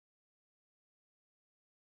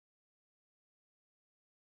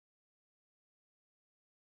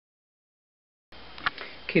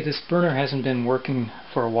Okay, this burner hasn't been working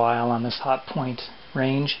for a while on this Hotpoint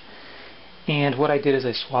range, and what I did is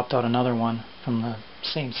I swapped out another one from the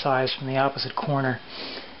same size from the opposite corner,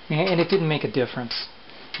 and it didn't make a difference.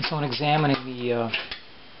 And so in examining the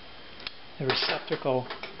receptacle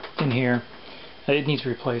in here, it needs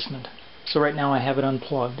replacement. So right now I have it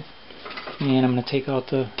unplugged, and I'm going to take out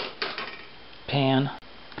the pan.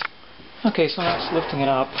 Okay, so now it's lifting it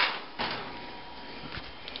up.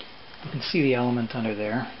 You can see the element under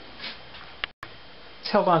there.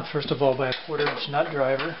 It's held on first of all by a 1/4-inch nut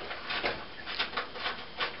driver.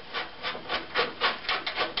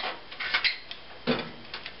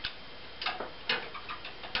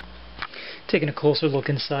 Taking a closer look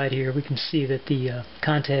inside here, we can see that the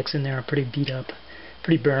contacts in there are pretty beat up,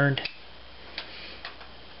 pretty burned.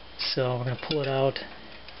 So we're going to pull it out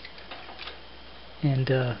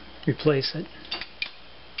and replace it.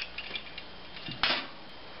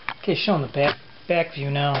 Okay, showing the back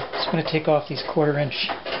view now. Just going to take off these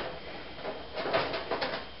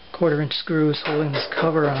 1/4-inch screws holding this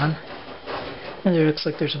cover on. And there looks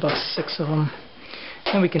like there's about 6 of them.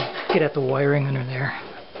 And we can get at the wiring under there.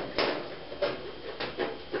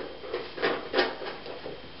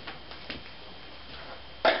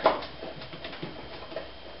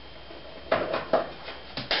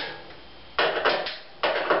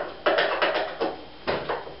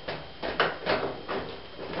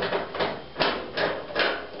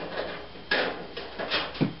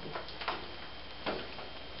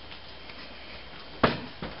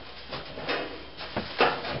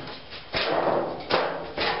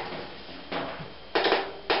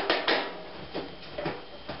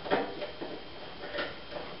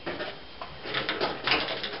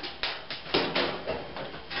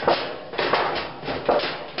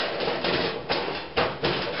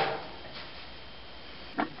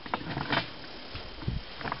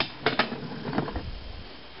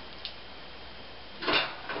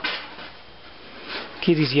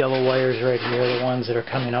 Okay, these yellow wires right here are the ones that are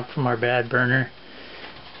coming up from our bad burner,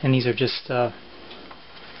 and these are just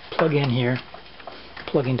plug in here,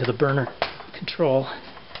 plug into the burner control.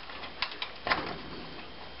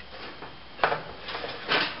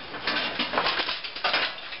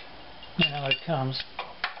 And out it comes.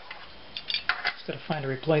 Just got to find a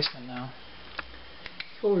replacement now.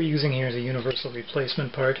 What we're using here is a universal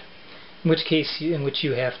replacement part, in which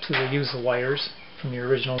you have to use the wires from your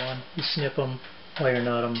original one. You snip them, wire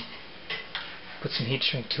nut them, put some heat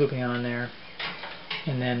shrink tubing on there,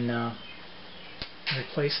 and then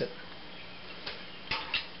replace it.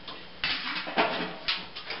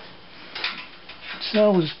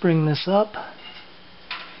 So we'll just bring this up.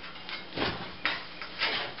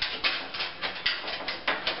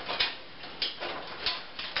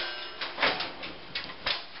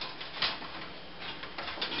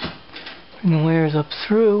 Bring the wires up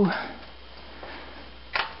through,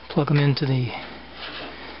 plug them into the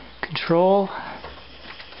control.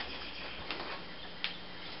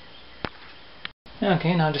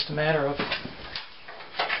 Okay, now just a matter of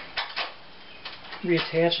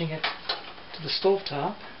reattaching it to the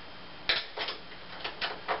stovetop.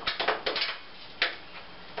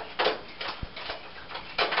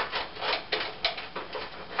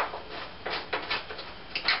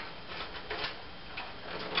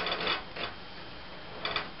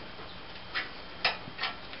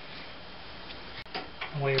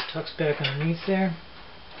 Wire tucks back underneath there.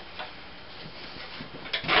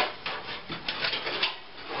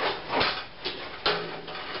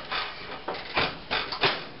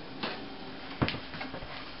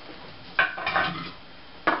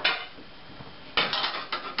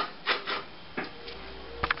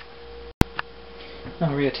 I'll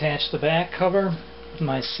reattach the back cover with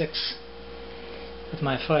my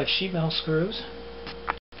 5 sheet metal screws.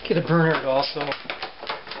 Okay, the burner had also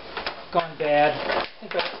gone bad. I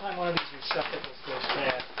think by the time one of these receptacles goes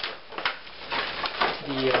bad,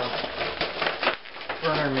 the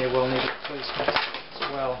burner may well need replacement as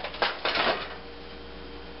well.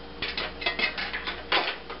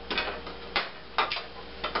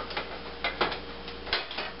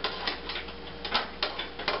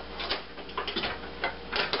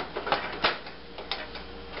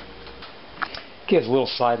 Okay, as a little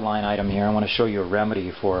sideline item here, I want to show you a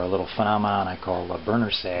remedy for a little phenomenon I call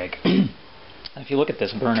burner sag. If you look at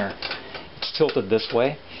this burner, it's tilted this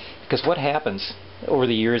way, because what happens over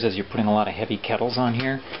the years as you're putting a lot of heavy kettles on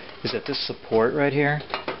here is that this support right here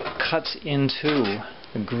cuts into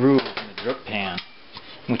the groove in the drip pan.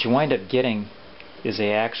 And what you wind up getting is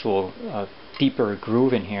a actual deeper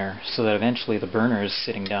groove in here, so that eventually the burner is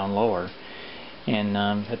sitting down lower. And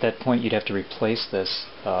at that point you'd have to replace this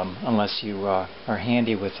unless you are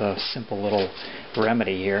handy with a simple little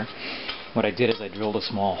remedy here. What I did is I drilled a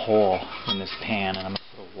small hole in this pan, and I'm going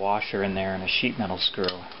to put a washer in there and a sheet metal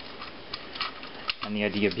screw. And the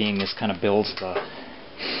idea being this kind of builds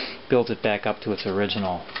it back up to its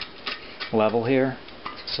original level here,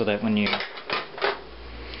 so that when you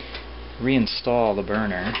reinstall the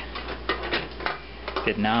burner,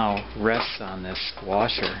 it now rests on this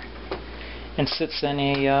washer and sits in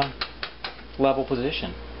a level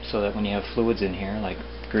position, so that when you have fluids in here like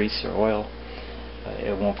grease or oil,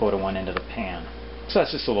 it won't go to one end of the pan. So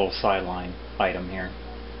that's just a little sideline item here.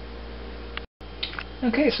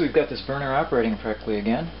 Okay, so we've got this burner operating correctly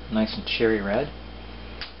again, nice and cherry red.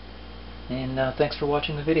 And thanks for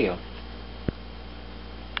watching the video.